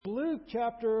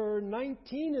Chapter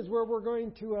 19 is where we're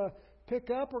going to pick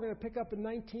up. We're going to pick up in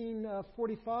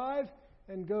 1945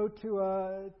 and go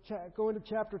into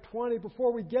chapter 20.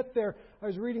 Before we get there, I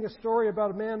was reading a story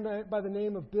about a man by the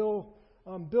name of Bill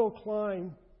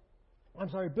Clem,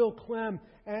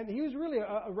 and he was really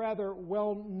a rather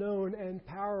well-known and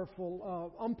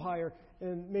powerful umpire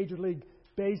in Major League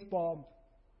Baseball.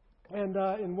 And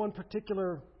in one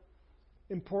particular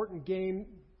important game,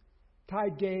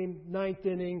 tied game, ninth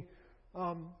inning,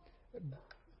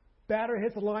 batter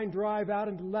hits a line drive out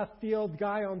into left field.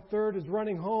 Guy on third is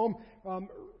running home,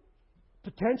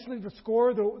 potentially to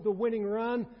score the winning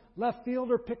run. Left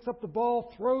fielder picks up the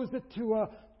ball, throws it to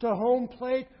home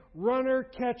plate. Runner,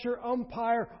 catcher,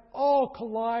 umpire all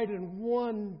collide in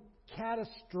one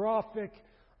catastrophic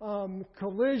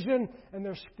collision, and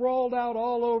they're sprawled out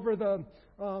all over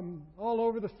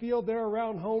the field there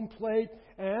around home plate.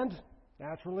 And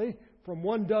naturally, from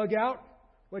one dugout,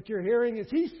 what you're hearing is,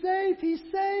 "He's safe, he's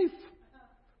safe."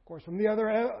 Of course, from the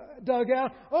other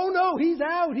dugout, "Oh no, he's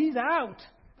out, he's out."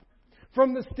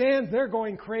 From the stands, they're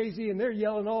going crazy and they're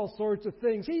yelling all sorts of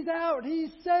things. "He's out,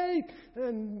 he's safe."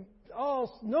 And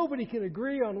nobody can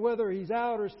agree on whether he's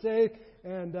out or safe.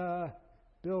 And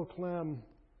Bill Clem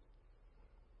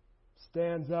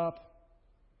stands up,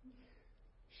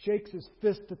 shakes his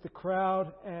fist at the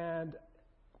crowd, and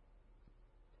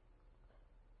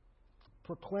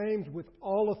proclaims with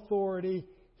all authority,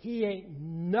 "He ain't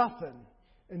nothing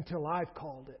until I've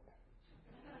called it."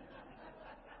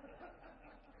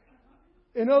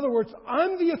 In other words,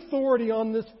 I'm the authority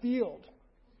on this field.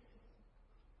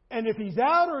 And if he's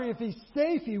out or if he's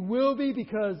safe, he will be,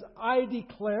 because I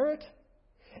declare it,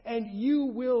 and you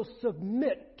will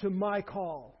submit to my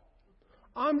call.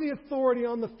 I'm the authority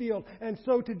on the field. And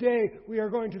so today we are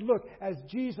going to look as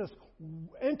Jesus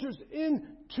enters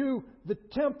into the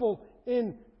temple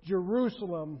in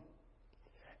Jerusalem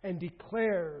and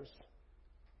declares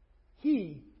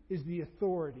He is the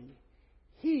authority.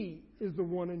 He is the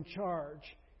one in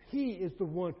charge. He is the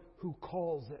one who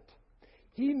calls it.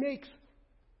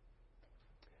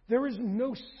 There is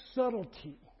no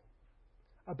subtlety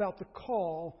about the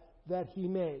call that He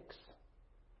makes.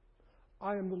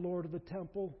 I am the Lord of the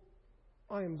temple.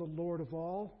 I am the Lord of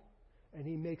all. And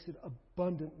He makes it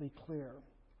abundantly clear.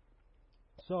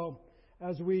 So,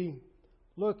 as we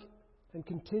look and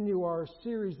continue our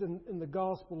series in the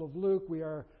Gospel of Luke, we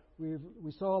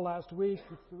saw last week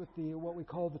with what we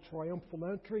call the triumphal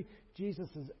entry. Jesus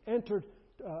has entered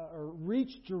or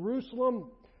reached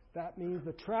Jerusalem. That means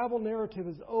the travel narrative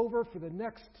is over for the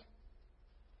next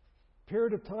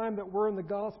period of time that we're in the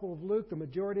Gospel of Luke. The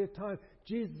majority of time,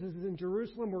 Jesus is in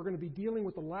Jerusalem. We're going to be dealing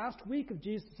with the last week of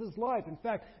Jesus' life. In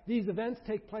fact, these events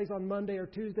take place on Monday or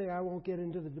Tuesday. I won't get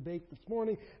into the debate this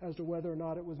morning as to whether or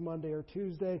not it was Monday or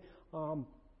Tuesday.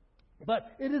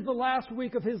 But it is the last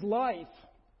week of His life.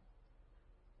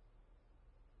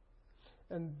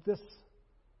 And this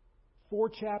 4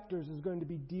 chapters is going to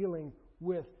be dealing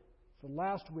with the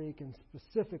last week, and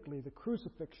specifically the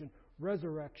crucifixion,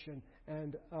 resurrection,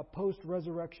 and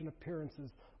post-resurrection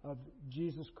appearances of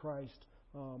Jesus Christ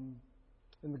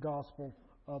in the Gospel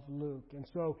of Luke. And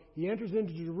so He enters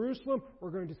into Jerusalem. We're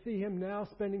going to see Him now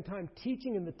spending time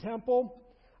teaching in the temple.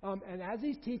 And as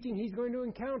He's teaching, He's going to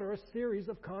encounter a series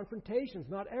of confrontations.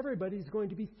 Not everybody's going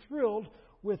to be thrilled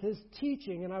with His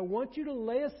teaching. And I want you to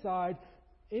lay aside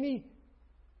any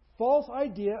false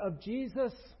idea of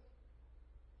Jesus,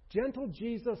 gentle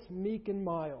Jesus, meek and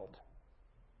mild.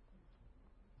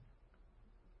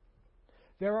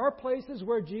 There are places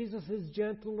where Jesus is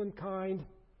gentle and kind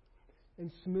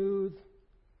and smooth.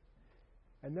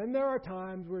 And then there are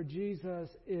times where Jesus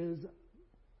is,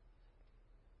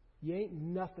 "You ain't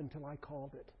nothing till I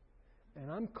called it. And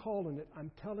I'm calling it.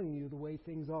 I'm telling you the way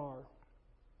things are."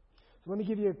 So let me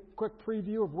give you a quick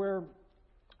preview of where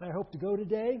I hope to go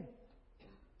today.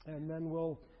 And then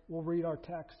we'll read our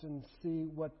text and see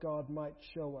what God might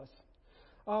show us.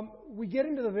 We get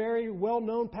into the very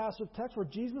well-known passage of text where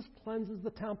Jesus cleanses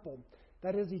the temple.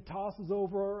 That is, He tosses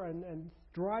over and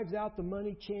drives out the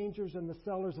money changers and the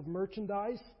sellers of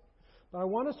merchandise. But I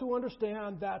want us to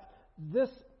understand that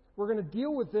we're going to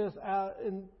deal with this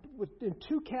in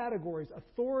 2 categories: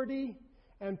 authority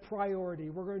and priority.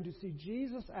 We're going to see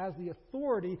Jesus as the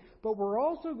authority, but we're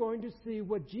also going to see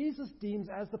what Jesus deems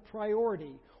as the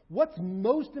priority. What's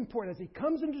most important as He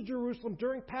comes into Jerusalem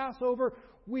during Passover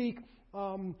week?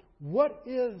 What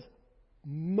is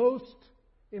most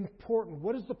important?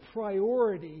 What is the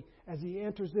priority as He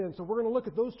enters in? So we're going to look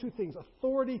at those 2 things,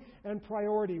 authority and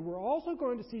priority. We're also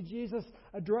going to see Jesus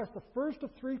address the first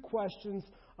of 3 questions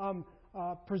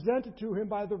presented to Him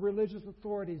by the religious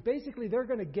authorities. Basically, they're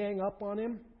going to gang up on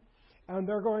Him And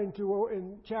they're going to,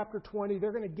 in chapter 20,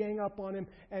 they're going to gang up on him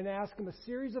and ask him a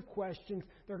series of questions.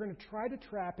 They're going to try to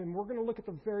trap him. We're going to look at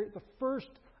the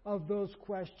first of those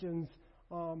questions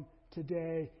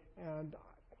today. And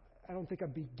I don't think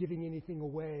I'd be giving anything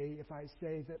away if I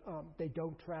say that they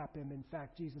don't trap him. In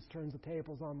fact, Jesus turns the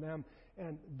tables on them,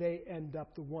 and they end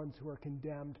up the ones who are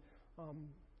condemned.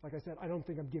 Like I said, I don't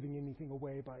think I'm giving anything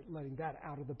away by letting that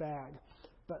out of the bag.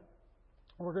 But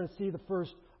we're going to see the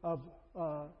first of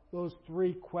those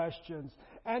three questions.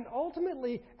 And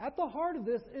ultimately, at the heart of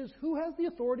this is who has the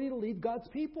authority to lead God's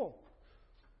people?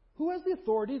 Who has the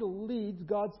authority to lead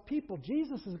God's people?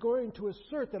 Jesus is going to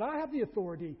assert that I have the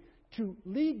authority to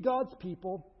lead God's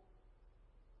people.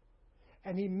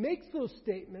 And he makes those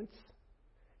statements,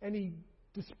 and he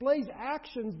displays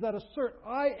actions that assert,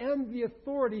 I am the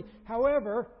authority.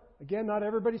 However, again, not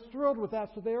everybody's thrilled with that,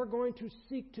 so they are going to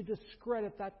seek to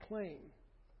discredit that claim.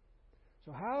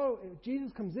 So how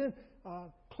Jesus comes in,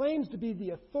 claims to be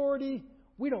the authority.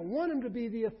 We don't want him to be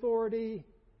the authority,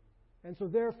 and so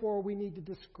therefore we need to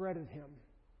discredit him.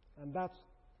 And that's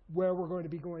where we're going to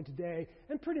be going today,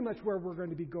 and pretty much where we're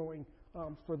going to be going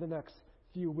for the next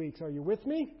few weeks. Are you with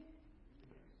me?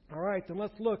 All right, then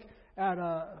let's look at,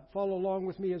 follow along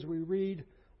with me as we read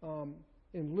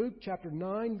in Luke chapter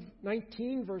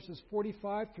 19, verses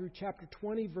 45 through chapter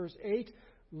 20, verse 8.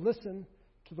 Listen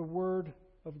to the word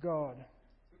of God.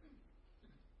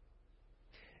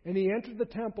 And he entered the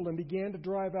temple and began to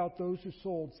drive out those who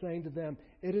sold, saying to them,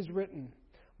 It is written,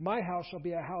 My house shall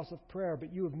be a house of prayer,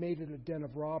 but you have made it a den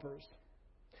of robbers.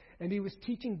 And he was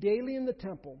teaching daily in the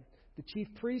temple. The chief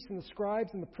priests and the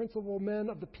scribes and the principal men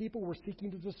of the people were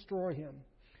seeking to destroy him.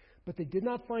 But they did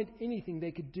not find anything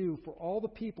they could do, for all the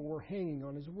people were hanging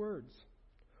on his words.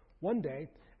 One day,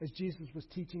 as Jesus was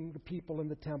teaching the people in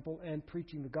the temple and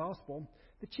preaching the gospel,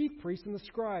 the chief priests and the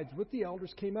scribes with the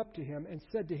elders came up to him and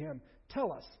said to him,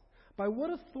 Tell us, by what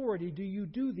authority do you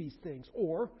do these things?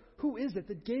 Or, who is it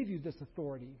that gave you this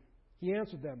authority? He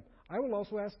answered them, I will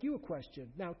also ask you a question.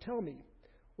 Now tell me,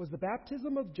 was the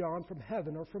baptism of John from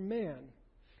heaven or from man?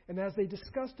 And as they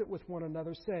discussed it with one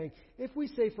another, saying, If we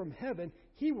say from heaven,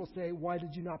 he will say, Why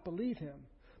did you not believe him?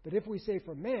 But if we say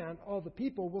from man, all the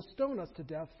people will stone us to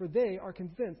death, for they are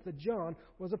convinced that John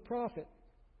was a prophet.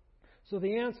 So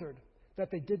they answered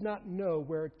that they did not know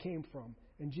where it came from.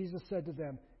 And Jesus said to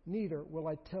them, Neither will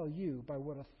I tell you by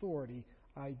what authority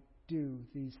I do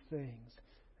these things.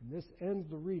 And this ends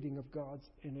the reading of God's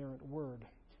inerrant word.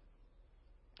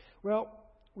 Well,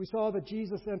 we saw that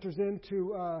Jesus enters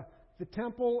into the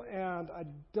temple, and I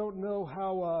don't know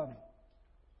how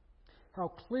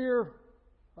clear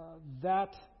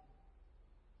that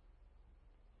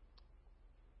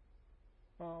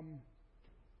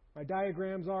my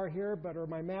diagrams are here, or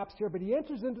my maps here, but he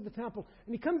enters into the temple,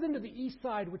 and he comes into the east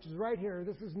side, which is right here.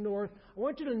 This is north. I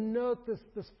want you to note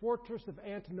this fortress of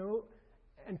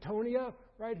Antonia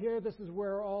right here. This is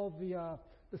where all the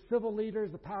civil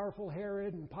leaders, the powerful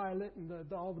Herod and Pilate, and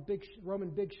all the big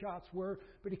Roman big shots were.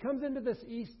 But he comes into this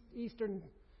eastern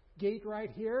gate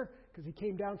right here, because he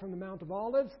came down from the Mount of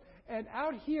Olives. And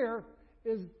out here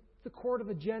is the court of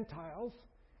the Gentiles.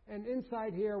 And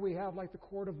inside here we have like the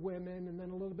court of women, and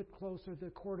then a little bit closer the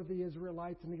court of the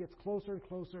Israelites, and it gets closer and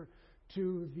closer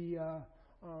to the,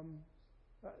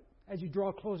 as you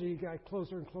draw closer, you get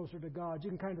closer and closer to God. You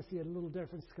can kind of see a little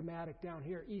different schematic down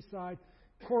here. East side,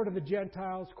 court of the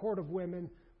Gentiles, court of women,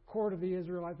 court of the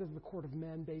Israelites. This is the court of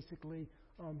men, basically.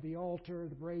 The altar,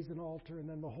 the brazen altar, and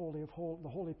then the holy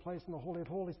place and the Holy of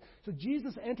Holies. So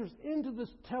Jesus enters into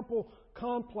this temple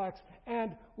complex,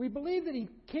 and we believe that he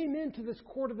came into this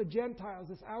court of the Gentiles,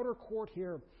 this outer court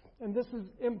here. And this is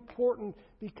important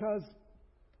because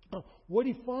what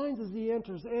he finds as he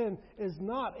enters in is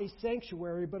not a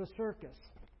sanctuary, but a circus.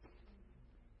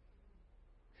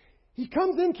 He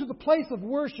comes into the place of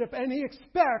worship, and he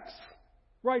expects,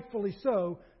 rightfully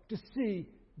so, to see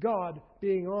God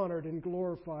being honored and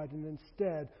glorified, and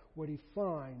instead what he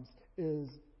finds is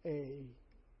a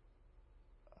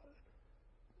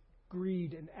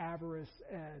greed and avarice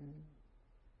and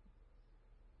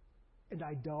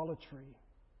idolatry.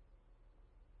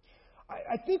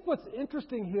 I think what's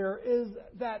interesting here is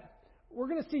that we're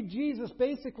going to see Jesus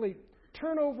basically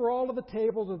turn over all of the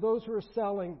tables of those who are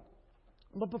selling.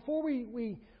 But before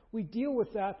we deal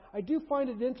with that, I do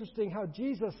find it interesting how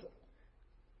Jesus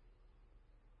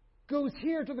goes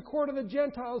here to the court of the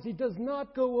Gentiles. He does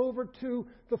not go over to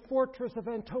the fortress of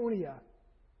Antonia,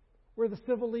 where the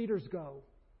civil leaders go,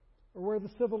 or where the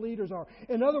civil leaders are.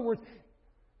 In other words,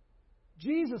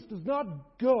 Jesus does not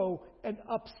go and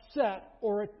upset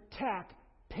or attack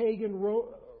pagan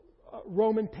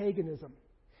Roman paganism.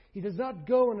 He does not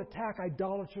go and attack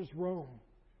idolatrous Rome.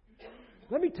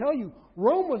 Let me tell you,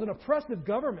 Rome was an oppressive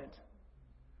government.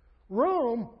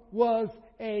 Rome was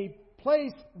a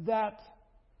place that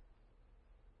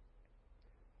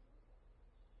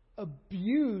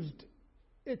abused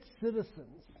its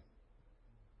citizens.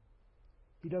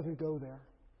 He doesn't go there.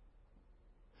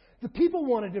 The people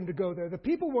wanted him to go there. The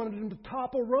people wanted him to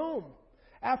topple Rome.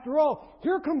 After all,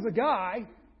 here comes a guy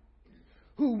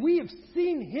who we have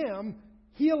seen him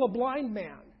heal a blind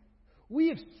man. We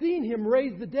have seen him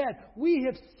raise the dead. We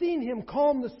have seen him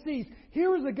calm the seas.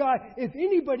 Here is a guy, if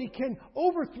anybody can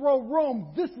overthrow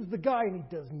Rome, this is the guy, and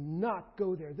he does not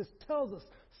go there. This tells us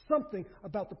something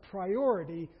about the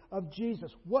priority of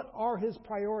Jesus. What are his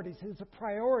priorities? His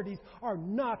priorities are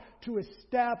not to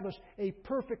establish a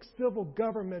perfect civil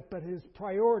government, but his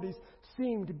priorities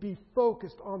seem to be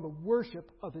focused on the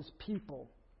worship of his people.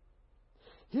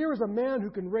 Here is a man who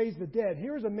can raise the dead.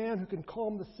 Here is a man who can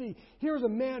calm the sea. Here is a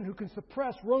man who can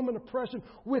suppress Roman oppression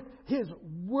with his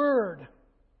word.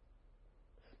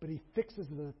 But he fixes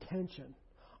his attention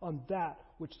on that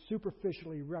which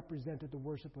superficially represented the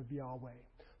worship of Yahweh.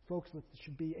 Folks, this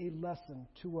should be a lesson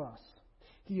to us.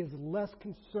 He is less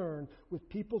concerned with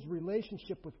people's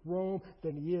relationship with Rome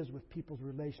than he is with people's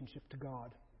relationship to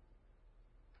God.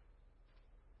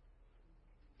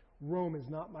 Rome is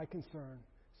not my concern.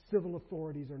 Civil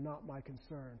authorities are not my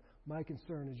concern. My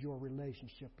concern is your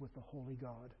relationship with the Holy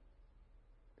God.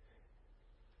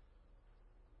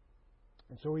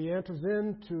 And so he enters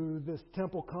into this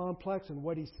temple complex, and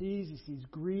what he sees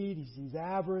greed, he sees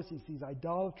avarice, he sees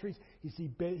idolatries, he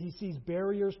sees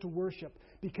barriers to worship.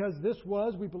 Because this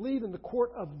was, we believe, in the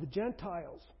court of the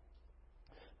Gentiles.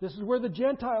 This is where the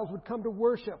Gentiles would come to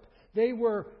worship. They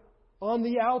were on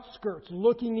the outskirts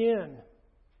looking in.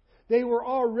 They were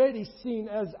already seen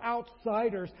as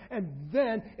outsiders, and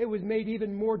then it was made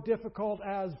even more difficult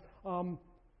as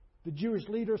the Jewish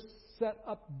leaders set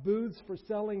up booths for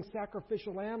selling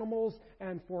sacrificial animals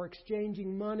and for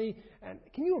exchanging money. And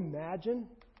can you imagine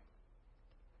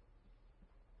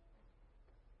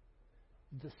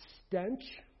the stench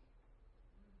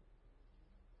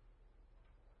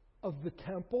of the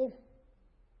temple,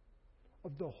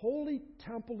 of the holy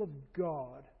temple of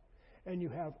God? And you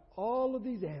have all of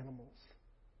these animals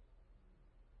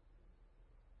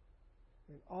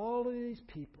and all of these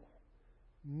people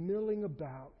milling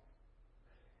about.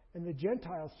 And the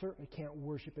Gentiles certainly can't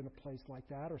worship in a place like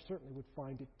that, or certainly would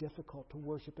find it difficult to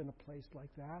worship in a place like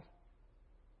that.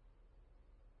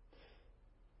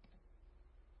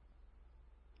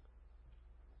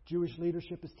 Jewish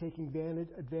leadership is taking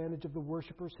advantage of the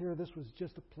worshipers here. This was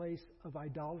just a place of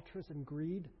idolatry and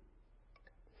greed.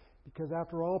 Because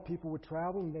after all, people would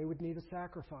travel and they would need a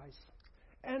sacrifice.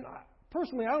 And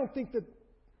personally, I don't think that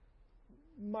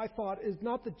my thought is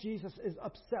not that Jesus is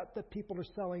upset that people are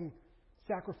selling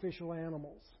sacrificial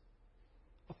animals,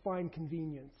 a fine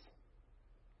convenience.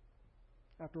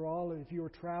 After all, if you were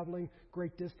traveling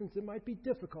great distance, it might be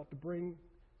difficult to bring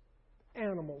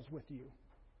animals with you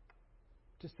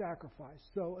to sacrifice.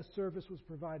 So a service was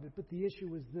provided. But the issue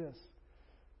was this.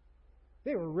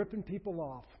 They were ripping people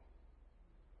off.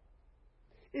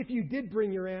 If you did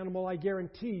bring your animal, I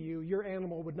guarantee you, your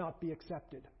animal would not be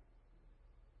accepted.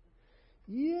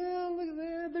 Yeah, look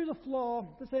there, there's a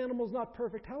flaw. This animal's not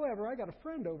perfect. However, I got a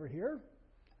friend over here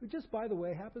who just, by the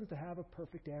way, happens to have a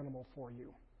perfect animal for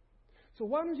you. So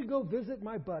why don't you go visit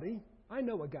my buddy? I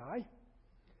know a guy,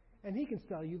 and he can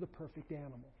sell you the perfect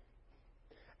animal.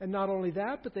 And not only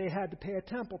that, but they had to pay a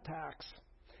temple tax.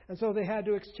 And so they had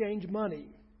to exchange money.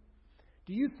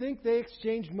 Do you think they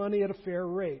exchanged money at a fair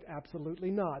rate?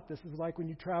 Absolutely not. This is like when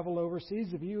you travel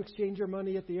overseas. If you exchange your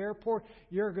money at the airport,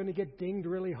 you're going to get dinged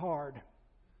really hard.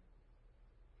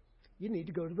 You need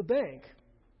to go to the bank.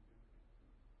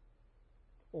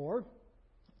 Or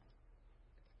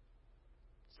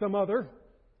some other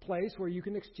place where you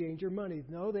can exchange your money.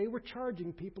 No, they were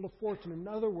charging people a fortune. In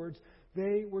other words,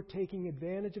 they were taking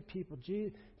advantage of people.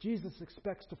 Jesus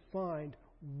expects to find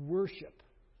worship,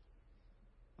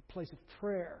 a place of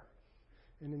prayer.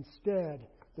 And instead,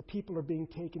 the people are being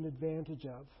taken advantage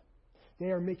of.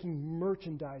 They are making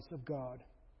merchandise of God.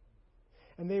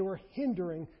 And they were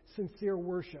hindering sincere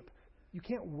worship. You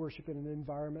can't worship in an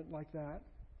environment like that.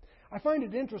 I find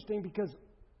it interesting because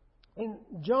in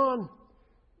John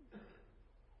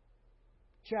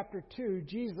chapter 2,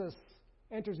 Jesus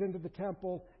enters into the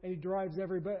temple and he drives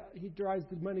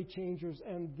the money changers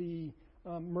and the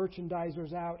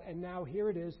merchandisers out. And now here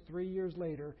it is, 3 years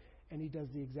later, and he does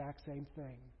the exact same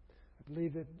thing. I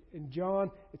believe that in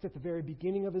John, it's at the very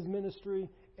beginning of his ministry,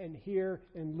 and here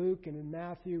in Luke and in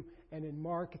Matthew and in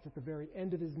Mark, it's at the very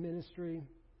end of his ministry.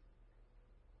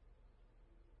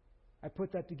 I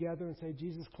put that together and say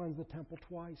Jesus cleansed the temple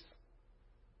twice.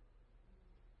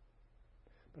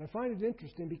 But I find it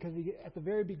interesting because at the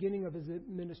very beginning of his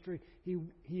ministry,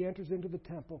 he enters into the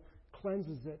temple,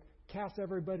 cleanses it, casts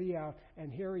everybody out,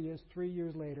 and here he is 3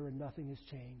 years later and nothing has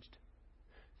changed.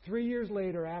 3 years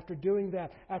later, after doing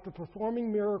that, after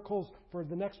performing miracles for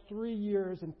the next 3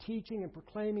 years and teaching and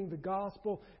proclaiming the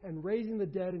gospel and raising the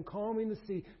dead and calming the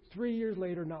sea, 3 years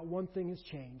later, not one thing has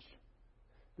changed.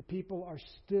 The people are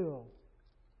still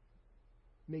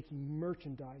making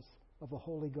merchandise of the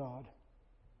holy God.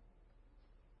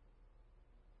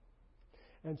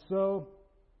 And so,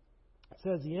 it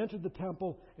says, he entered the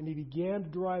temple and he began to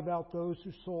drive out those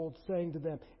who sold, saying to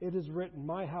them, "It is written,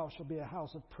 my house shall be a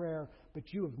house of prayer,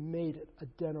 but you have made it a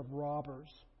den of robbers."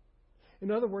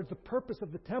 In other words, the purpose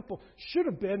of the temple should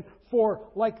have been for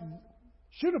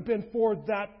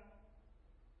that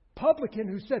publican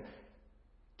who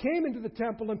came into the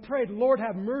temple and prayed, "Lord,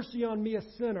 have mercy on me, a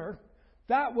sinner."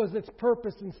 That was its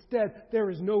purpose. Instead,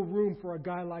 there is no room for a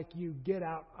guy like you. Get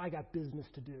out. I got business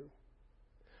to do.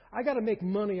 I got to make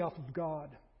money off of God.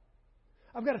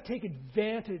 I've got to take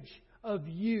advantage of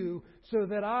you so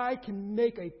that I can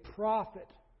make a profit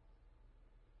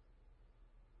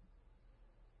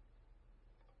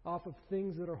off of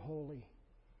things that are holy.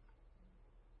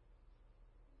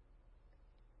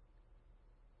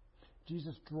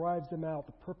 Jesus drives them out.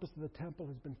 The purpose of the temple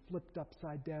has been flipped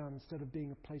upside down. Instead of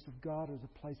being a place of God, it is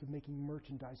a place of making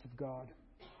merchandise of God.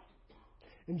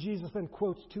 And Jesus then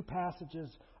quotes two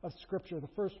passages of Scripture. The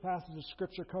first passage of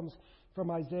Scripture comes from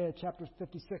Isaiah chapter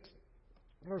 56,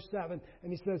 verse 7.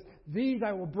 And he says, "These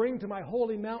I will bring to my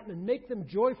holy mountain and make them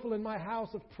joyful in my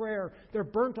house of prayer. Their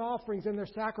burnt offerings and their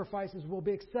sacrifices will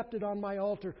be accepted on my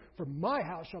altar. For my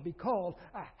house shall be called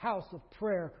a house of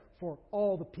prayer for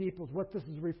all the peoples." What this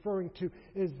is referring to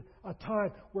is a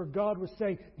time where God was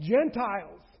saying,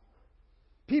 Gentiles,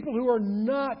 people who are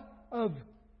not of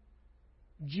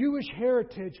Jewish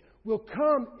heritage, will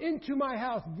come into my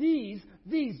house. These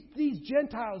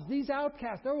Gentiles, these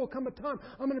outcasts, there will come a time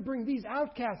I'm going to bring these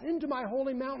outcasts into my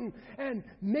holy mountain and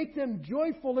make them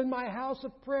joyful in my house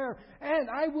of prayer. And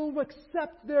I will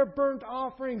accept their burnt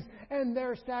offerings and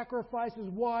their sacrifices.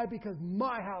 Why? Because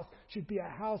my house should be a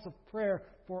house of prayer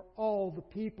for all the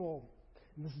people.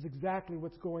 And this is exactly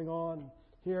what's going on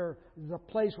here. This is a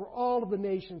place where all of the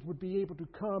nations would be able to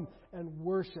come and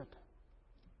worship.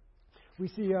 We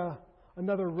see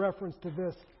another reference to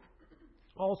this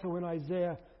also in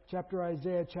Isaiah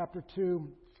chapter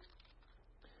 2,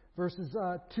 verses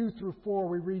 2 through 4.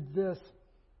 We read this.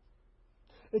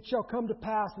 "It shall come to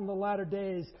pass in the latter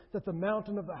days that the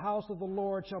mountain of the house of the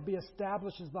Lord shall be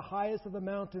established as the highest of the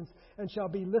mountains and shall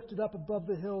be lifted up above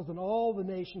the hills, and all the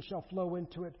nations shall flow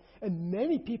into it. And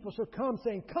many people shall come,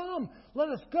 saying, 'Come, let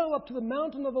us go up to the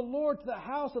mountain of the Lord, to the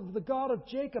house of the God of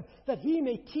Jacob, that he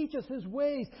may teach us his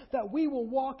ways, that we will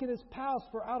walk in his paths.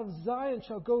 For out of Zion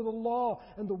shall go the law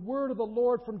and the word of the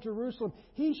Lord from Jerusalem.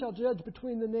 He shall judge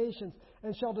between the nations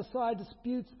and shall decide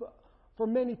disputes for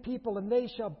many people, and they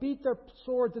shall beat their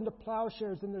swords into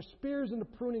plowshares and their spears into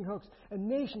pruning hooks. And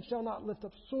nation shall not lift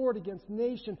up sword against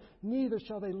nation, neither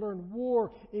shall they learn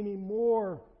war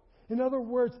anymore.'" In other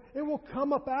words, it will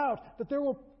come about that there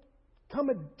will come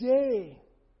a day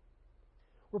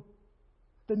where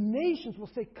the nations will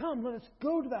say, "Come, let us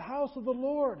go to the house of the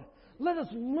Lord. Let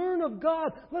us learn of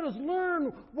God. Let us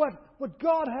learn what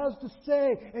God has to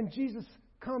say." And Jesus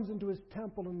comes into his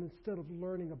temple, and instead of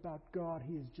learning about God,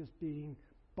 he is just being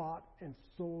bought and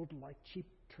sold like cheap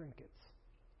trinkets.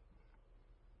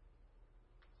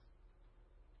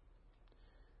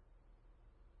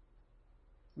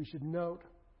 We should note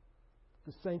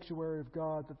the sanctuary of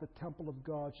God, that the temple of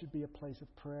God should be a place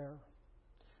of prayer.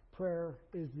 Prayer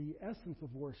is the essence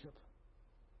of worship.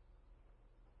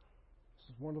 This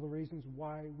is one of the reasons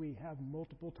why we have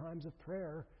multiple times of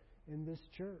prayer in this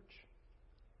church.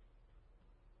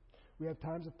 We have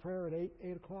times of prayer at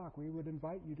 8 o'clock. We would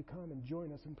invite you to come and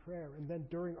join us in prayer. And then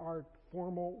during our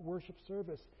formal worship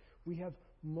service, we have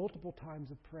multiple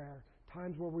times of prayer.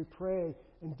 Times where we pray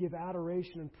and give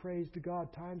adoration and praise to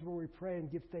God. Times where we pray and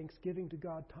give thanksgiving to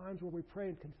God. Times where we pray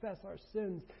and confess our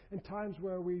sins. And times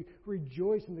where we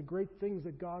rejoice in the great things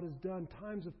that God has done.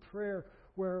 Times of prayer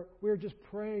where we're just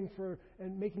praying for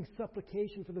and making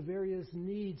supplication for the various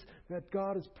needs that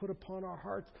God has put upon our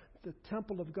hearts. The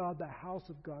temple of God, the house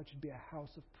of God, should be a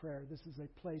house of prayer. This is a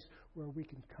place where we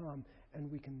can come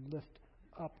and we can lift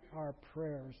up our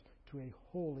prayers to a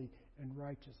holy and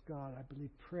righteous God. I believe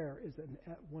prayer is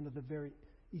one of the very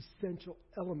essential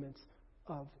elements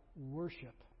of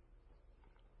worship.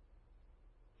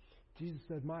 Jesus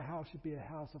said, "My house should be a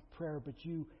house of prayer, but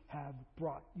you have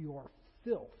brought your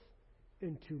filth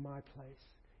into my place.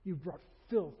 You've brought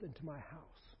filth into my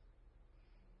house.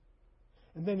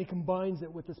 And then he combines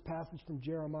it with this passage from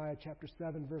Jeremiah chapter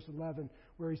 7, verse 11,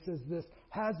 where he says this,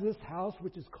 "Has this house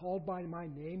which is called by my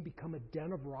name become a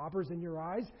den of robbers in your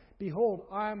eyes? Behold,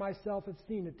 I myself have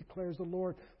seen it, declares the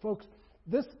Lord." Folks,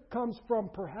 this comes from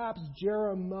perhaps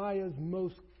Jeremiah's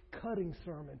most cutting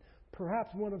sermon,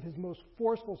 perhaps one of his most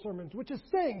forceful sermons, which is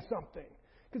saying something.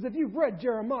 Because if you've read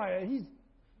Jeremiah, he's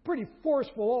pretty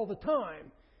forceful all the time.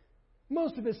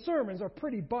 Most of his sermons are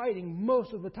pretty biting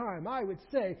most of the time. I would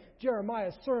say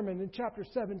Jeremiah's sermon in chapter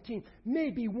 17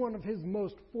 may be one of his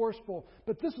most forceful.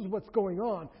 But this is what's going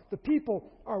on. The people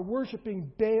are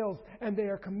worshiping Baals, and they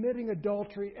are committing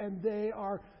adultery, and they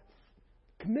are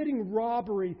committing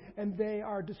robbery, and they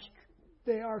are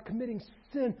committing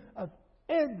sin of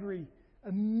every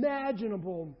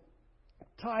imaginable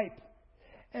type.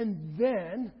 And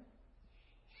then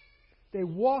they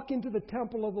walk into the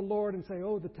temple of the Lord and say,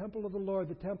 "Oh, the temple of the Lord,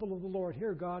 the temple of the Lord.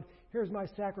 Here, God, here's my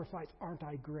sacrifice. Aren't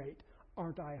I great?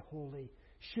 Aren't I holy?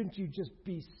 Shouldn't you just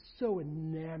be so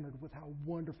enamored with how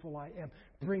wonderful I am,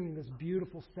 bringing this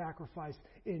beautiful sacrifice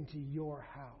into your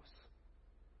house?"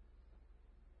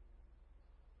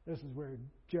 This is where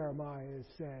Jeremiah is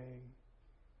saying,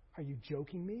 "Are you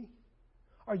joking me?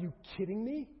 Are you kidding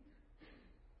me?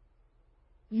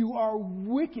 You are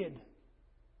wicked.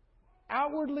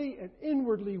 Outwardly and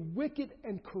inwardly wicked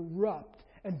and corrupt,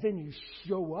 and then you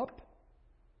show up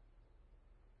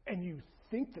and you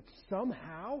think that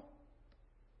somehow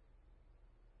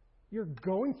you're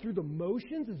going through the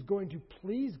motions is going to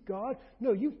please God?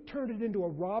 No, you've turned it into a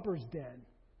robber's den.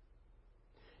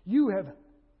 You have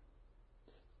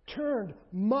turned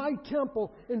my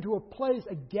temple into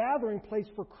a gathering place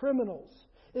for criminals.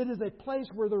 It is a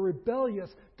place where the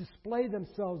rebellious display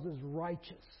themselves as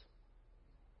righteous."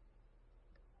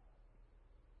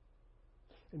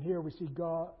 And here we see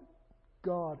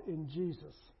God in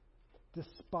Jesus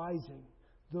despising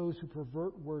those who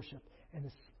pervert worship, and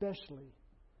especially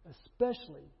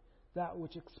that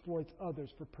which exploits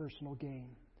others for personal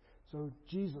gain. So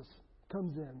Jesus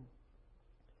comes in,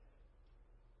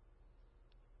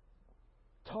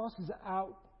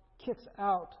 kicks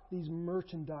out these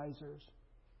merchandisers,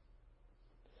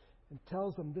 and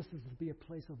tells them this is to be a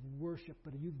place of worship,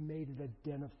 but you've made it a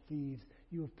den of thieves.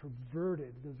 You have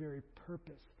perverted the very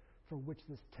purpose for which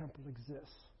this temple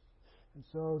exists. And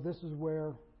so this is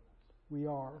where we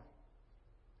are.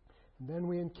 And then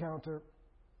we encounter,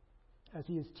 as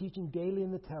he is teaching daily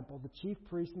in the temple, the chief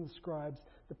priests and the scribes,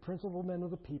 the principal men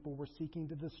of the people, were seeking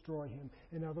to destroy him.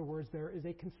 In other words, there is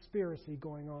a conspiracy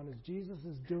going on. As Jesus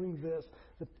is doing this,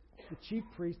 the chief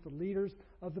priests, the leaders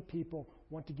of the people,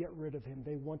 want to get rid of him.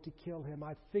 They want to kill him.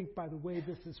 I think by the way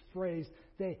this is phrased,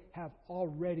 they have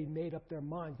already made up their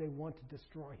minds. They want to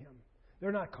destroy him.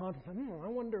 They're not contemplating, I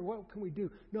wonder what can we do.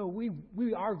 No,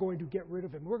 we are going to get rid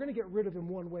of him. We're going to get rid of him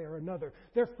one way or another.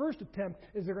 Their first attempt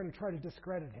is they're going to try to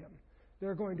discredit him.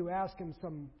 They're going to ask him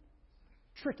some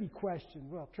tricky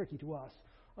questions. Well, tricky to us.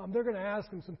 They're going to ask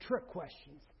him some trick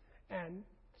questions and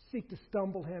seek to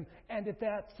stumble him. And if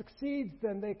that succeeds,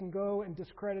 then they can go and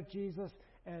discredit Jesus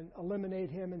and eliminate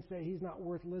him and say he's not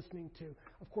worth listening to.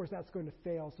 Of course, that's going to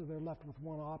fail, so they're left with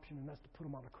one option, and that's to put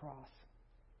him on a cross.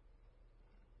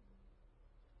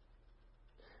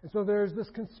 And so there's this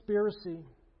conspiracy.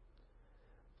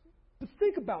 But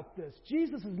think about this.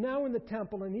 Jesus is now in the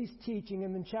temple and he's teaching.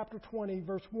 And in chapter 20,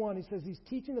 verse 1, he says he's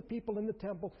teaching the people in the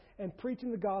temple and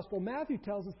preaching the gospel. Matthew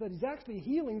tells us that he's actually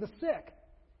healing the sick.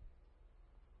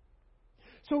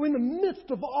 So in the midst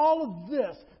of all of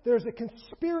this, there's a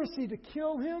conspiracy to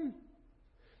kill him.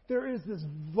 There is this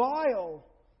vile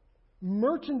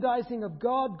merchandising of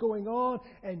God going on,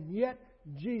 and yet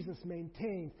Jesus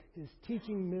maintains his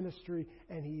teaching ministry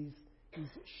and he's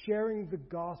sharing the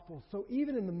gospel. So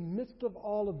even in the midst of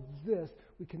all of this,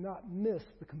 we cannot miss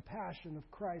the compassion of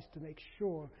Christ to make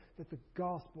sure that the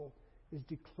gospel is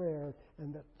declared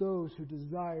and that those who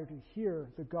desire to hear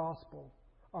the gospel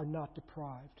are not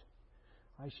deprived.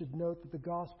 I should note that the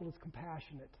gospel is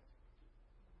compassionate.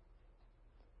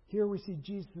 Here we see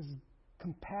Jesus'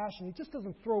 compassion. He just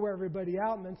doesn't throw everybody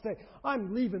out and then say,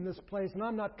 "I'm leaving this place and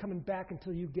I'm not coming back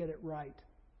until you get it right."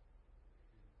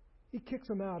 He kicks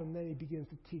them out and then he begins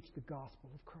to teach the gospel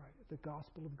of Christ, the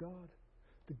gospel of God,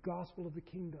 the gospel of the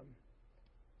kingdom.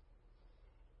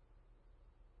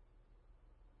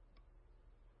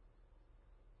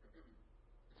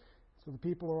 So the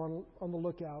people are on the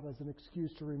lookout as an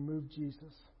excuse to remove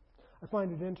Jesus. I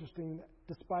find it interesting that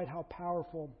despite how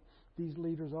powerful these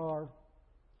leaders are,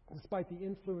 despite the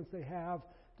influence they have,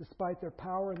 despite their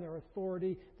power and their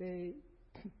authority, they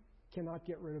cannot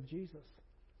get rid of Jesus.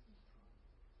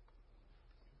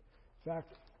 In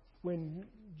fact, when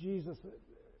Jesus,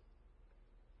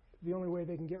 the only way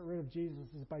they can get rid of Jesus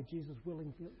is by Jesus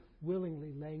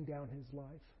willingly laying down his life.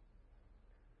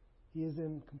 He is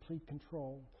in complete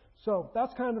control. So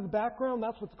that's kind of the background.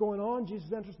 That's what's going on.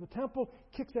 Jesus enters the temple,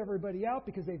 kicks everybody out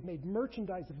because they've made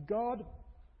merchandise of God.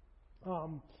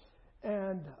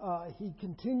 He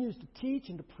continues to teach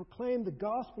and to proclaim the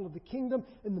gospel of the kingdom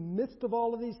in the midst of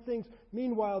all of these things.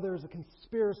 Meanwhile, there's a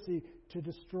conspiracy to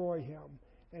destroy him.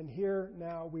 And here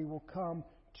now we will come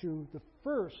to the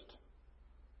first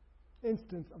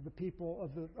instance of the people,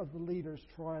 of the leaders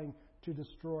trying to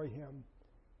destroy him.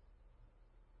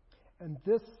 And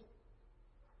this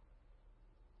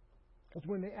is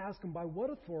when they ask him, by what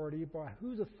authority, by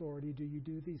whose authority do you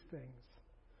do these things?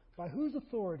 By whose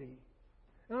authority?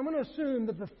 And I'm going to assume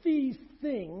that these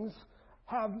things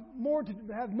have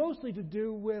mostly to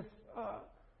do with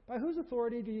by whose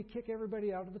authority do you kick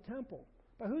everybody out of the temple?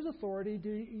 By whose authority do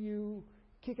you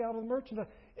kick out of the merchandise?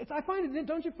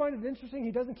 Don't you find it interesting?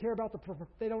 He doesn't care about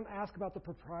they don't ask about the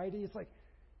propriety. It's like,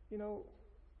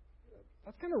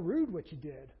 that's kind of rude what you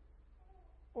did.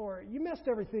 Or you messed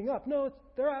everything up. No,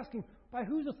 they're asking, by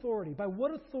whose authority? By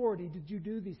what authority did you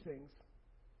do these things?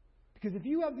 Because if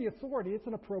you have the authority, it's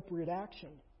an appropriate action.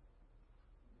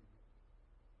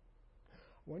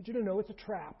 I want you to know it's a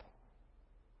trap.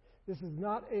 This is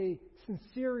not a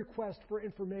sincere request for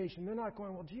information. They're not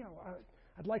going, well, gee,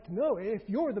 I'd like to know. If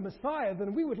you're the Messiah,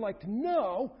 then we would like to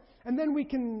know, and then we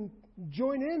can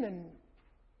join in and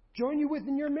join you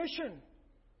within your mission.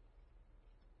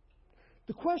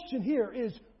 The question here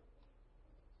is,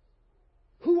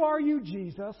 who are you,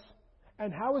 Jesus,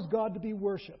 and how is God to be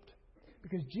worshipped?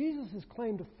 Because Jesus has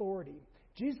claimed authority.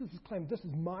 Jesus has claimed, this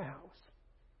is my house.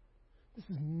 This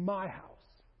is my house.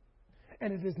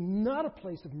 And it is not a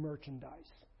place of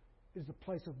merchandise. It is a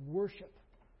place of worship.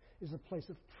 It is a place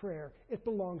of prayer. It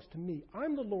belongs to me.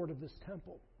 I'm the Lord of this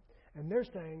temple. And they're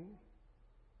saying,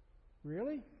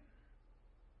 really?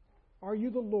 Are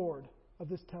you the Lord of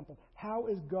this temple? How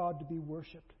is God to be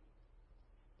worshipped?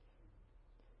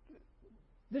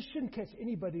 This shouldn't catch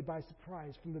anybody by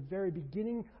surprise. From the very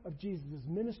beginning of Jesus'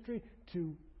 ministry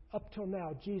to up till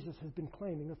now, Jesus has been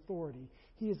claiming authority.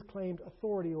 He has claimed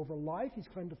authority over life. He's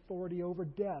claimed authority over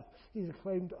death. He's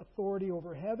claimed authority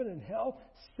over heaven and hell,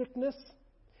 sickness.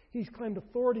 He's claimed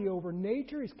authority over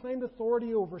nature. He's claimed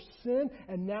authority over sin.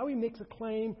 And now he makes a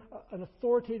claim, an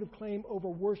authoritative claim over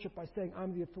worship by saying,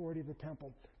 I'm the authority of the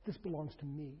temple. This belongs to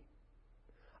me.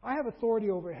 I have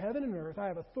authority over heaven and earth. I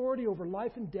have authority over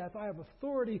life and death. I have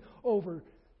authority over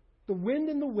the wind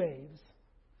and the waves.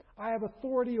 I have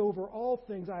authority over all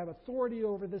things. I have authority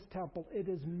over this temple. It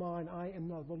is mine. I am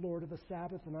the Lord of the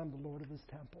Sabbath, and I'm the Lord of this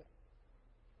temple.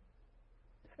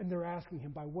 And they're asking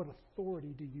him, by what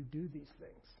authority do you do these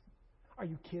things? Are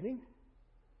you kidding?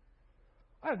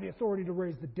 I have the authority to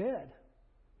raise the dead.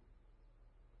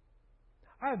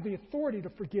 I have the authority to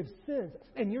forgive sins.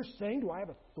 And you're saying, do I have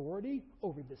authority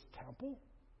over this temple?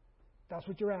 That's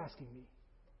what you're asking me.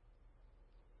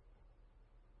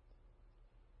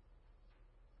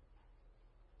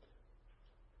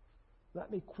 Let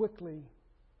me quickly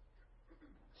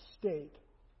state,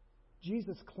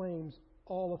 Jesus claims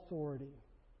all authority.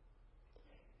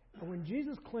 And when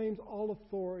Jesus claims all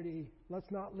authority, let's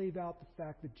not leave out the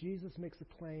fact that Jesus makes a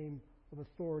claim of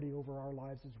authority over our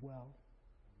lives as well.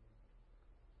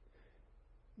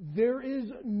 There is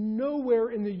nowhere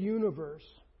in the universe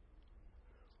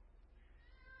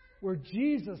where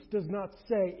Jesus does not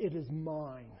say, it is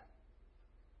mine.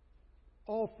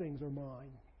 All things are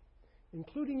mine,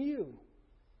 including you.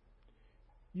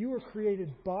 You were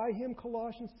created by him,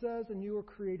 Colossians says, and you were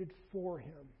created for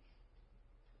him.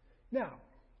 Now,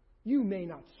 you may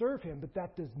not serve him, but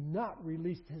that does not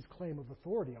release his claim of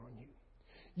authority on you.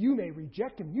 You may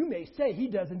reject him. You may say he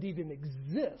doesn't even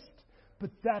exist, but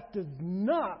that does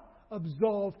not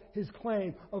absolve his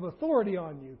claim of authority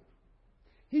on you.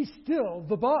 He's still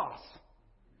the boss.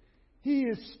 He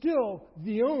is still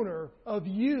the owner of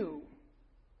you.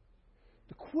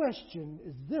 The question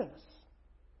is this.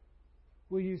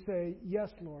 Will you say, yes,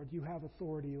 Lord, you have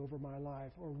authority over my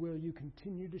life? Or will you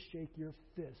continue to shake your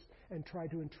fist and try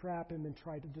to entrap him and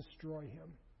try to destroy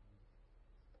him?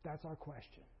 That's our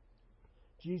question.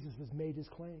 Jesus has made his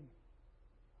claim.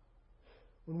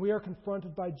 When we are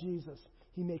confronted by Jesus,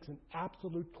 he makes an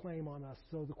absolute claim on us.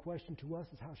 So the question to us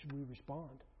is, how should we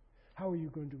respond? How are you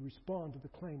going to respond to the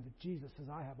claim that Jesus says,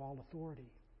 I have all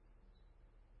authority?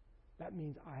 That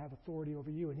means I have authority over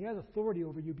you. And he has authority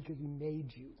over you because he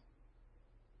made you.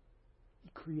 He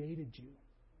created you.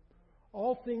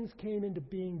 All things came into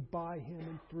being by him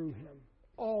and through him.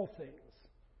 All things.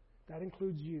 That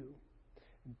includes you.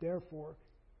 And therefore,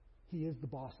 He is the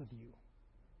boss of you.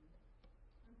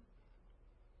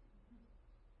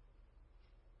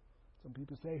 Some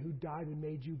people say, who died and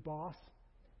made you boss?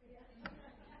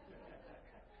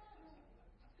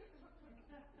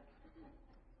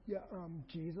 Yeah,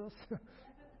 Jesus.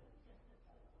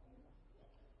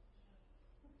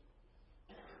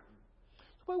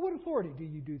 By what authority do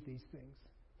you do these things?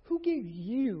 Who gave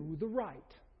you the right?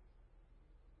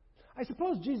 I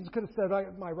suppose Jesus could have said,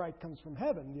 my right comes from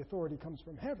heaven, the authority comes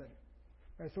from heaven.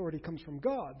 My authority comes from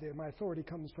God, my authority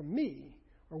comes from me,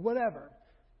 or whatever.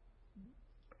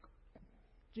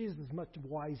 Jesus is much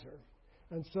wiser.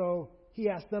 And so he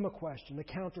asked them a question, a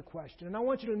counter question. And I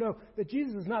want you to know that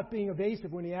Jesus is not being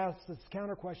evasive when he asks this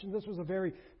counter question. This was a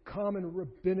very common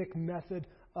rabbinic method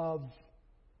of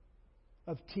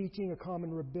teaching, a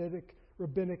common rabbinic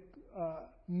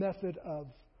method of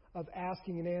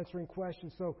asking and answering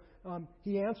questions. So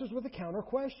he answers with a counter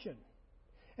question.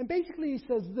 And basically he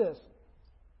says this: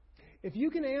 if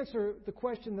you can answer the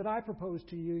question that I propose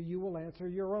to you, you will answer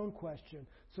your own question.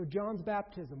 So John's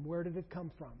baptism, where did it come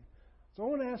from? So I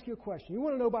want to ask you a question. You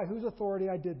want to know by whose authority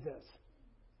I did this?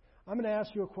 I'm going to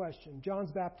ask you a question.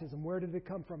 John's baptism, where did it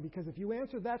come from? Because if you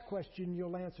answer that question,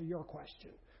 you'll answer your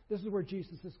question. This is where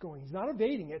Jesus is going. He's not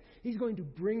evading it. He's going to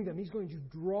bring them. He's going to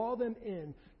draw them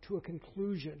in to a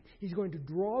conclusion. He's going to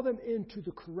draw them into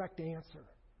the correct answer.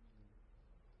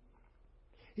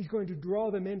 He's going to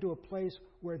draw them into a place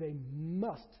where they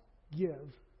must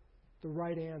give the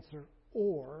right answer,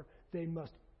 or they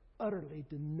must utterly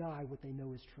deny what they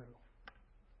know is true.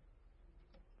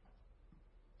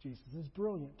 Jesus is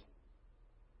brilliant.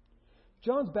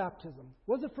 John's baptism,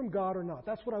 was it from God or not?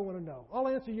 That's what I want to know. I'll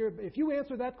answer if you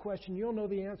answer that question, you'll know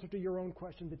the answer to your own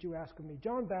question that you ask of me.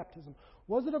 John's baptism,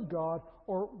 was it of God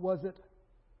or was it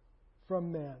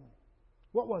from man?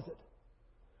 What was it?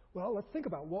 Well, let's think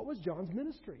about what was John's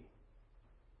ministry.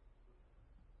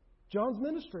 John's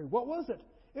ministry, what was it?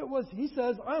 It was, he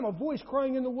says, I'm a voice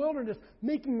crying in the wilderness,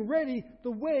 making ready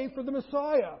the way for the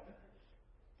Messiah.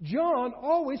 John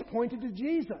always pointed to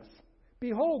Jesus.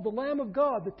 Behold, the Lamb of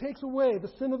God that takes away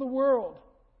the sin of the world.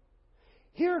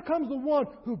 Here comes the one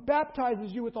who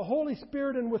baptizes you with the Holy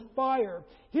Spirit and with fire.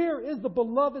 Here is the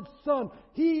beloved Son.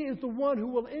 He is the one who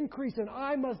will increase and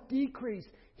I must decrease.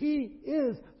 He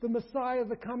is the Messiah,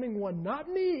 the coming one, not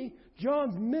me.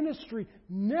 John's ministry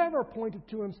never pointed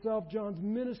to himself. John's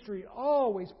ministry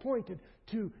always pointed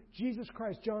to Jesus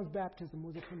Christ. John's baptism,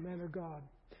 was it from man or God?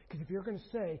 Because if you're going to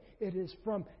say it is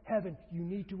from heaven, you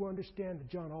need to understand that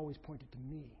John always pointed to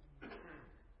me.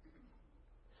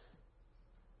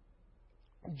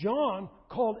 John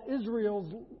called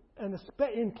Israel's, and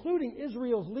including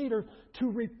Israel's leader,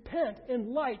 to repent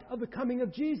in light of the coming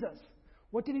of Jesus.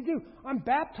 What did he do? I'm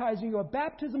baptizing you, a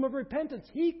baptism of repentance.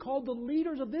 He called the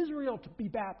leaders of Israel to be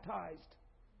baptized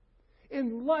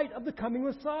in light of the coming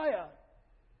Messiah.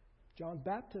 John's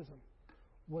baptism,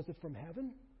 was it from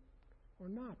heaven or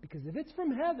not? Because if it's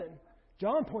from heaven,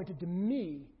 John pointed to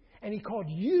me, and he called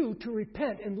you to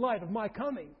repent in light of my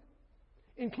coming,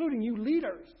 including you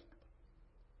leaders.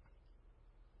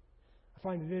 I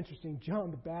find it interesting,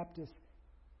 John the Baptist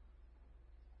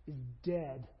is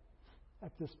dead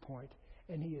at this point,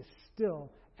 and he is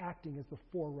still acting as the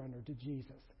forerunner to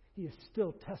Jesus. He is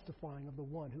still testifying of the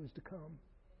one who is to come.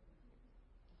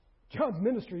 John's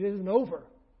ministry isn't over.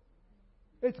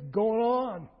 It's going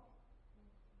on.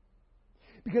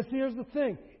 Because here's the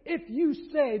thing. If you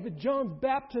say that John's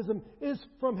baptism is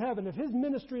from heaven, if his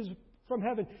ministry is from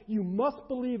heaven, you must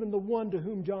believe in the one to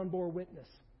whom John bore witness.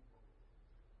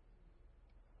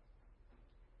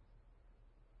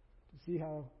 See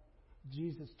how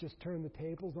Jesus just turned the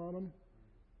tables on him?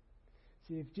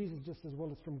 See, if Jesus just says,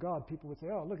 well, it's from God, people would say,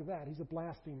 oh, look at that, he's a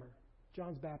blasphemer.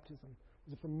 John's baptism,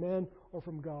 was it from men or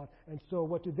from God? And so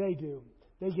what do?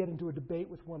 They get into a debate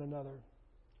with one another,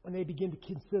 and they begin to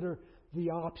consider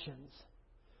the options.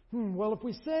 Well, if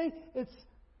we say it's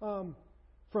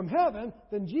from heaven,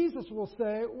 then Jesus will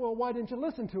say, well, why didn't you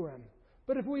listen to him?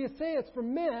 But if we say it's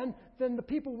from men, then the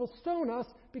people will stone us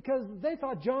because they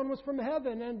thought John was from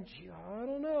heaven. And I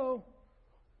don't know.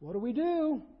 What do we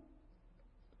do?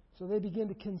 So they begin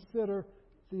to consider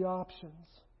the options.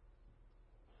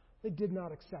 They did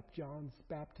not accept John's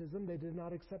baptism. They did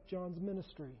not accept John's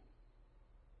ministry.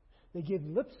 They give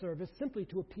lip service simply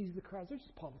to appease the crowd. They're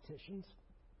just politicians.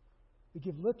 They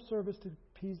give lip service to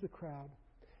appease the crowd.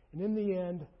 And in the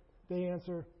end, they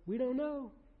answer, we don't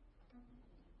know.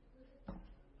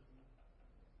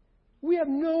 We have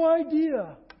no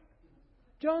idea.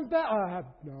 John's baptism. I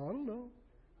don't know.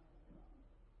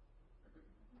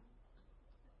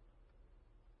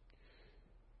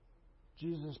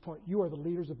 Jesus' point, you are the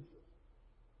leaders of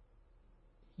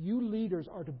You leaders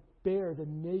are to bear the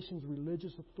nation's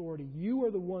religious authority. You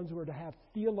are the ones who are to have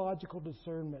theological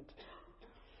discernment.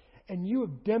 And you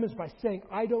have demonstrated, by saying,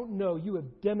 I don't know, you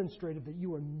have demonstrated that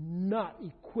you are not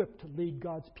equipped to lead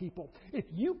God's people. If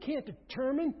you can't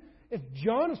determine if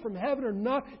John is from heaven or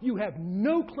not, you have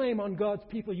no claim on God's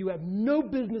people. You have no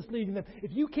business leading them.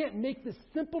 If you can't make this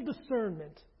simple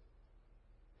discernment,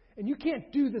 and you can't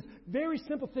do this very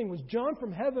simple thing, was John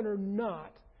from heaven or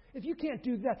not? If you can't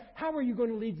do that, how are you going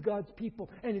to lead God's people?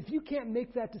 And if you can't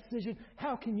make that decision,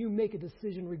 how can you make a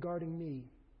decision regarding me?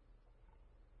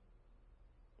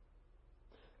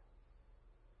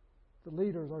 The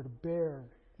leaders are to bear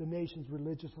the nation's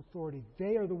religious authority.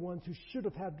 They are the ones who should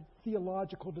have had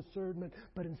theological discernment,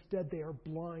 but instead they are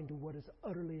blind to what is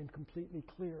utterly and completely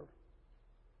clear.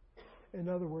 In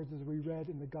other words, as we read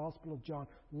in the Gospel of John,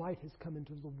 light has come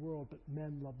into the world, but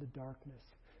men love the darkness.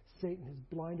 Satan has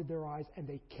blinded their eyes, and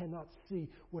they cannot see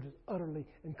what is utterly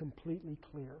and completely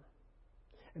clear.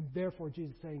 And therefore,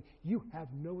 Jesus is saying, you have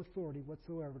no authority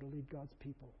whatsoever to lead God's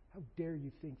people. How dare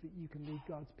you think that you can lead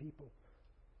God's people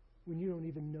when you don't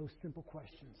even know simple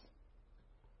questions?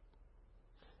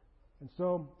 And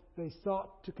so they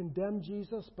sought to condemn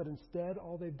Jesus, but instead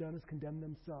all they've done is condemn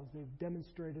themselves. They've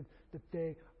demonstrated that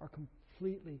they are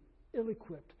completely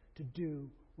ill-equipped to do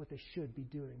what they should be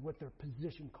doing, what their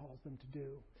position calls them to do.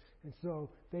 And so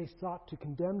they sought to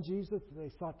condemn Jesus. They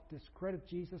sought to discredit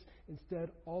Jesus. Instead,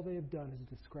 all they have done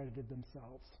is discredited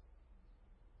themselves.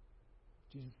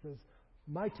 Jesus says,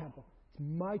 my temple, it's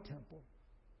my temple.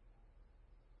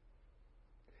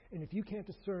 And if you can't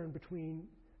discern between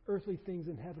earthly things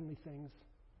and heavenly things,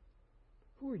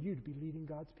 who are you to be leading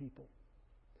God's people?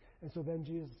 And so then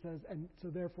Jesus says, and so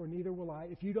therefore neither will I.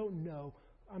 If you don't know,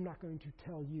 I'm not going to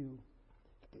tell you.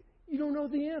 You don't know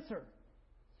the answer.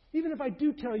 Even if I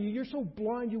do tell you, you're so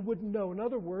blind you wouldn't know. In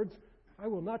other words, I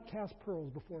will not cast pearls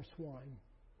before swine.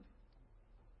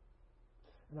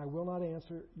 And I will not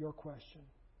answer your question.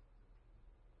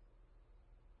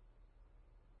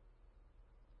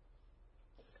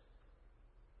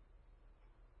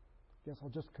 Guess I'll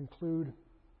just conclude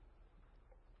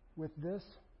with this.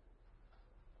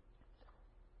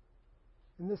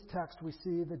 In this text, we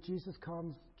see that Jesus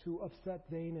comes to upset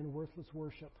vain and worthless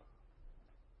worship.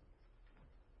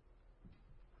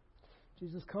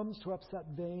 Jesus comes to upset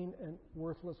vain and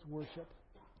worthless worship.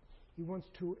 He wants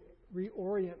to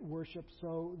reorient worship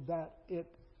so that it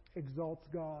exalts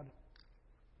God.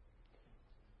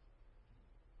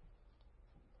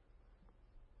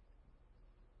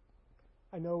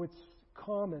 I know it's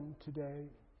common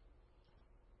today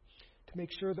to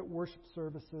make sure that worship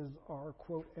services are,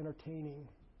 quote, entertaining.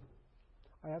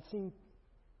 I have seen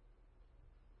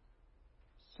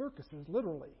circuses,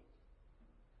 literally,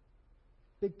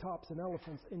 big tops and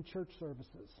elephants in church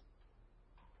services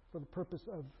for the purpose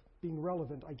of being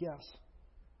relevant, I guess.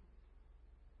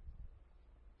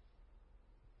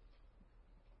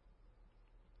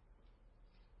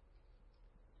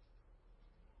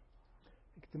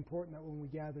 It's important that when we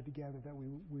gather together that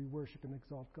we worship and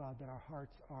exalt God, that our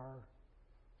hearts are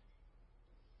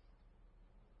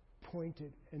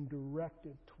pointed and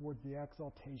directed towards the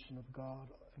exaltation of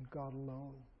God and God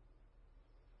alone.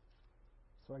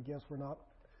 So I guess we're not,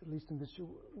 at least in this,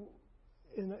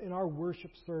 in our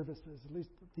worship services, at least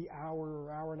the hour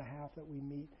or hour and a half that we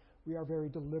meet, we are very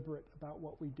deliberate about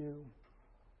what we do.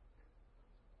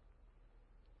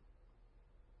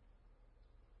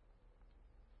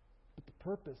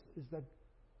 Purpose is that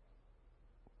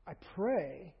I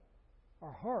pray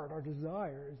our heart, our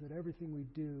desire is that everything we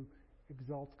do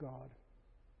exalts God.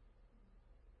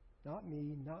 Not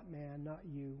me, not man, not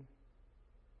you.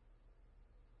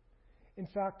 In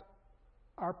fact,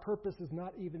 our purpose is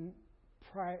not even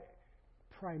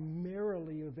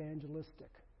primarily evangelistic.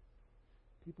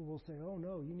 People will say, oh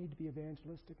no, you need to be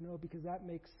evangelistic. No, because that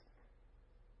makes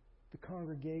the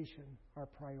congregation our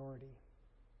priority.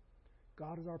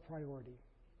 God is our priority.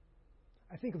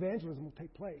 I think evangelism will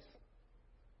take place.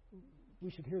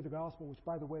 We should hear the gospel, which,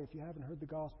 by the way, if you haven't heard the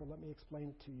gospel, let me explain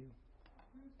it to you.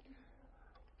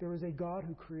 There is a God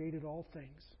who created all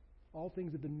things. All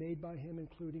things have been made by Him,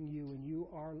 including you, and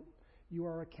you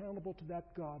are accountable to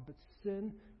that God. But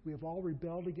sin, we have all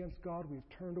rebelled against God. We have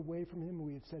turned away from Him.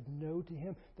 We have said no to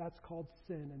Him. That's called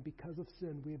sin. And because of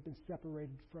sin, we have been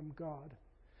separated from God.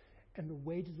 And the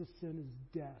wages of sin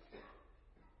is death.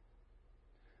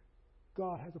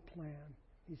 God has a plan.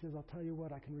 He says, I'll tell you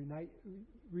what, I can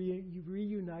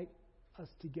reunite us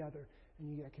together.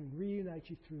 And I can reunite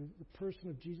you through the person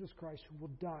of Jesus Christ who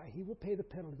will die. He will pay the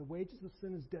penalty. The wages of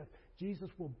sin is death. Jesus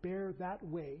will bear that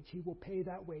wage. He will pay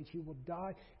that wage. He will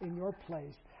die in your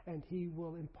place, and He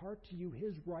will impart to you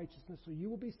His righteousness, so you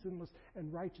will be sinless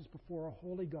and righteous before a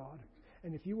holy God.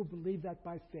 And if you will believe that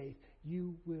by faith,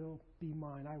 you will be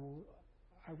mine. I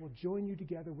will join you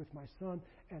together with my Son,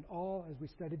 and all, as we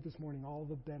studied this morning, all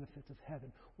the benefits of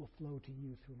heaven will flow to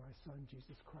you through my Son,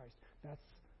 Jesus Christ. That's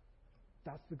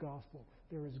the gospel.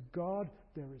 There is God,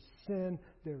 there is sin,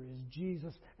 there is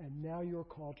Jesus, and now you're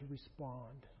called to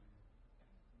respond.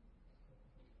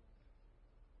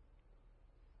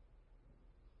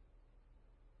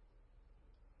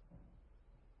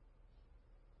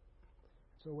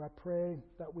 So I pray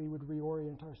that we would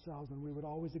reorient ourselves and we would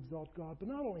always exalt God, but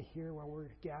not only here while we're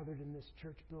gathered in this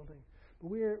church building, but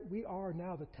we are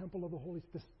now the temple of the Holy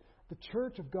Spirit. The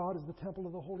church of God is the temple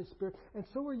of the Holy Spirit, and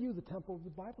so are you the temple. The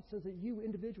Bible says that you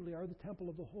individually are the temple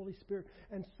of the Holy Spirit,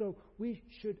 and so we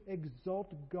should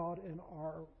exalt God in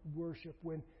our worship.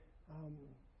 When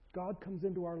God comes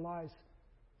into our lives,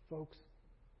 folks,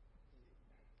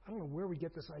 I don't know where we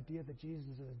get this idea that Jesus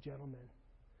is a gentleman.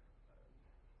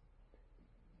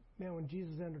 Man, when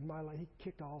Jesus entered my life, He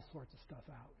kicked all sorts of stuff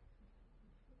out.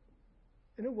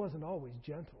 And it wasn't always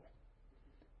gentle.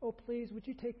 Oh, please, would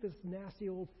you take this nasty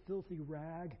old filthy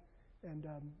rag and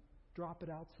drop it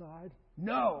outside?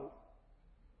 No!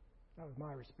 That was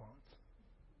my response.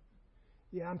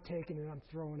 Yeah, I'm taking it, I'm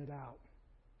throwing it out.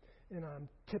 And I'm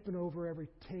tipping over every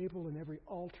table and every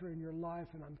altar in your life,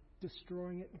 and I'm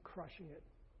destroying it and crushing it.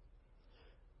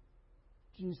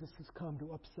 Jesus has come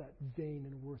to upset vain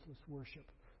and worthless worship.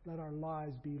 Let our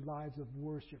lives be lives of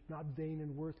worship, not vain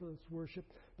and worthless worship,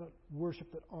 but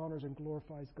worship that honors and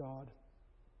glorifies God.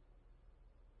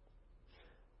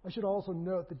 I should also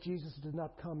note that Jesus did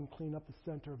not come and clean up the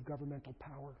center of governmental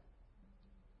power.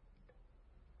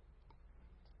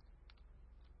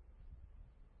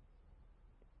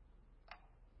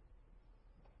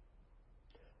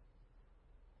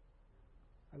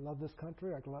 I love this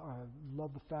country. I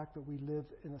love the fact that we live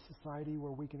in a society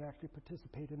where we can actually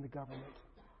participate in the government.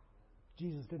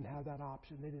 Jesus didn't have that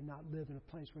option. They did not live in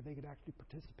a place where they could actually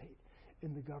participate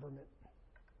in the government.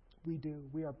 We do.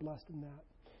 We are blessed in that.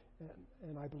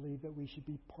 And I believe that we should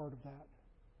be part of that.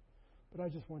 But I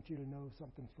just want you to know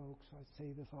something, folks. I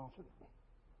say this often.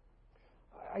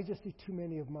 I just see too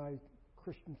many of my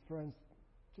Christian friends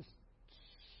just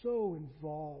so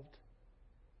involved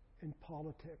in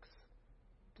politics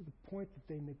to the point that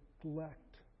they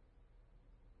neglect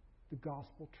the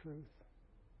gospel truth.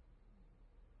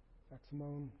 In fact,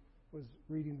 Simone was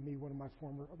reading to me one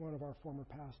of our former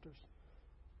pastors.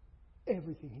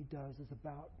 Everything he does is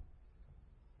about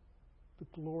the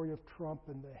glory of Trump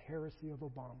and the heresy of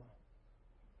Obama.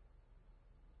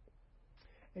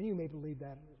 And you may believe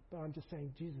that, but I'm just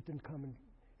saying Jesus didn't come. And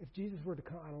if Jesus were to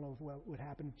come, I don't know what would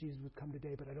happen if Jesus would come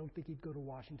today, but I don't think He'd go to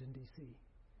Washington, D.C.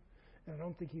 And I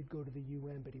don't think He'd go to the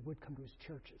UN, but He would come to His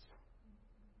churches.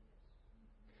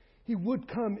 He would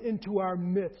come into our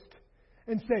midst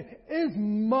and say, is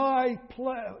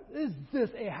this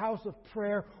a house of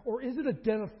prayer, or is it a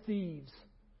den of thieves?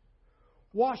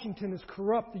 Washington is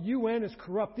corrupt. The UN is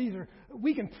corrupt.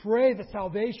 We can pray that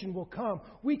salvation will come.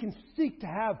 We can seek to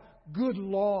have good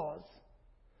laws.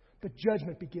 But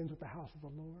judgment begins with the house of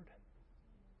the Lord.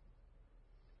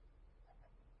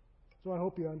 So I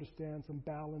hope you understand some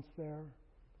balance there.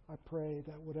 I pray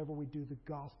that whatever we do, the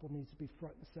gospel needs to be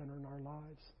front and center in our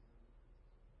lives.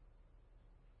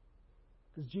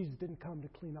 Because Jesus didn't come to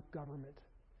clean up government.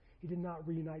 He did not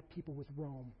reunite people with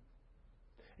Rome.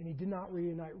 And He did not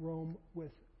reunite Rome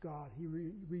with God. He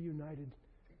reunited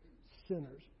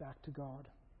sinners back to God.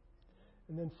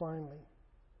 And then finally,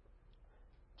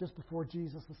 just before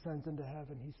Jesus ascends into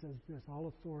heaven, He says this, all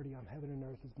authority on heaven and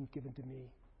earth has been given to me.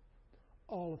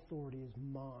 All authority is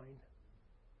mine.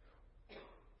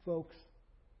 Folks,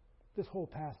 this whole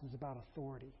passage is about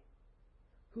authority.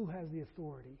 Who has the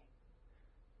authority?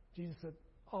 Jesus said,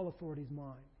 all authority is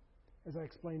mine. As I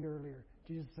explained earlier,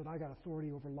 Jesus said, I got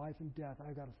authority over life and death.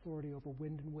 I've got authority over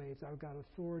wind and waves. I've got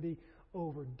authority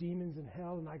over demons in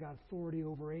hell, and I got authority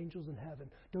over angels in heaven.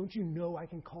 Don't you know I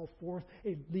can call forth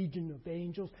a legion of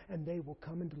angels, and they will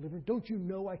come and deliver? Don't you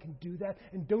know I can do that?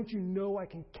 And don't you know I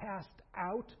can cast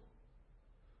out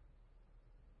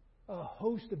a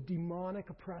host of demonic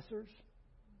oppressors?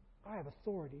 I have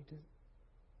authority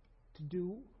to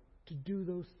do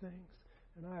those things,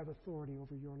 and I have authority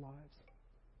over your lives.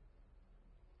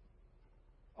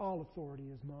 All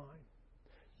authority is mine.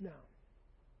 Now,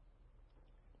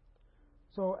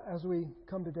 so as we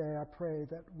come today, I pray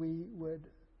that we would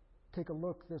take a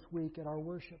look this week at our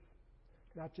worship.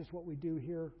 Not just what we do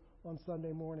here on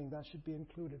Sunday morning, that should be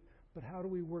included. But how do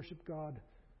we worship God?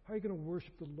 How are you going to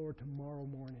worship the Lord tomorrow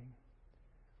morning?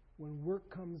 When work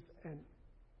comes and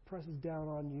presses down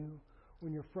on you,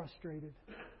 when you're frustrated.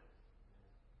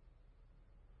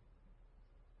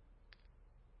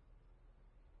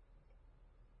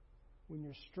 When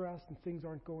you're stressed and things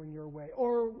aren't going your way.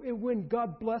 Or when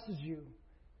God blesses you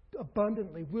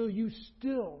abundantly, will you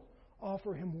still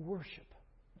offer Him worship?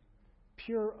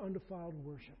 Pure, undefiled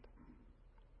worship.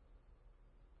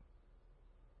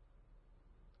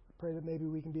 I pray that maybe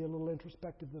we can be a little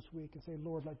introspective this week and say,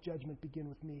 Lord, let judgment begin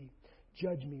with me.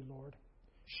 Judge me, Lord.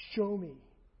 Show me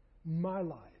my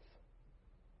life.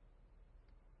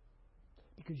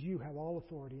 Because you have all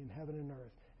authority in heaven and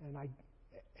earth,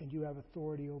 and you have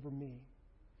authority over me.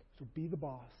 So be the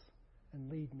boss and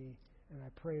lead me. And I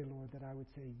pray, Lord, that I would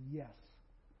say yes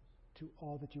to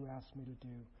all that you ask me to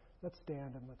do. Let's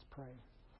stand and let's pray.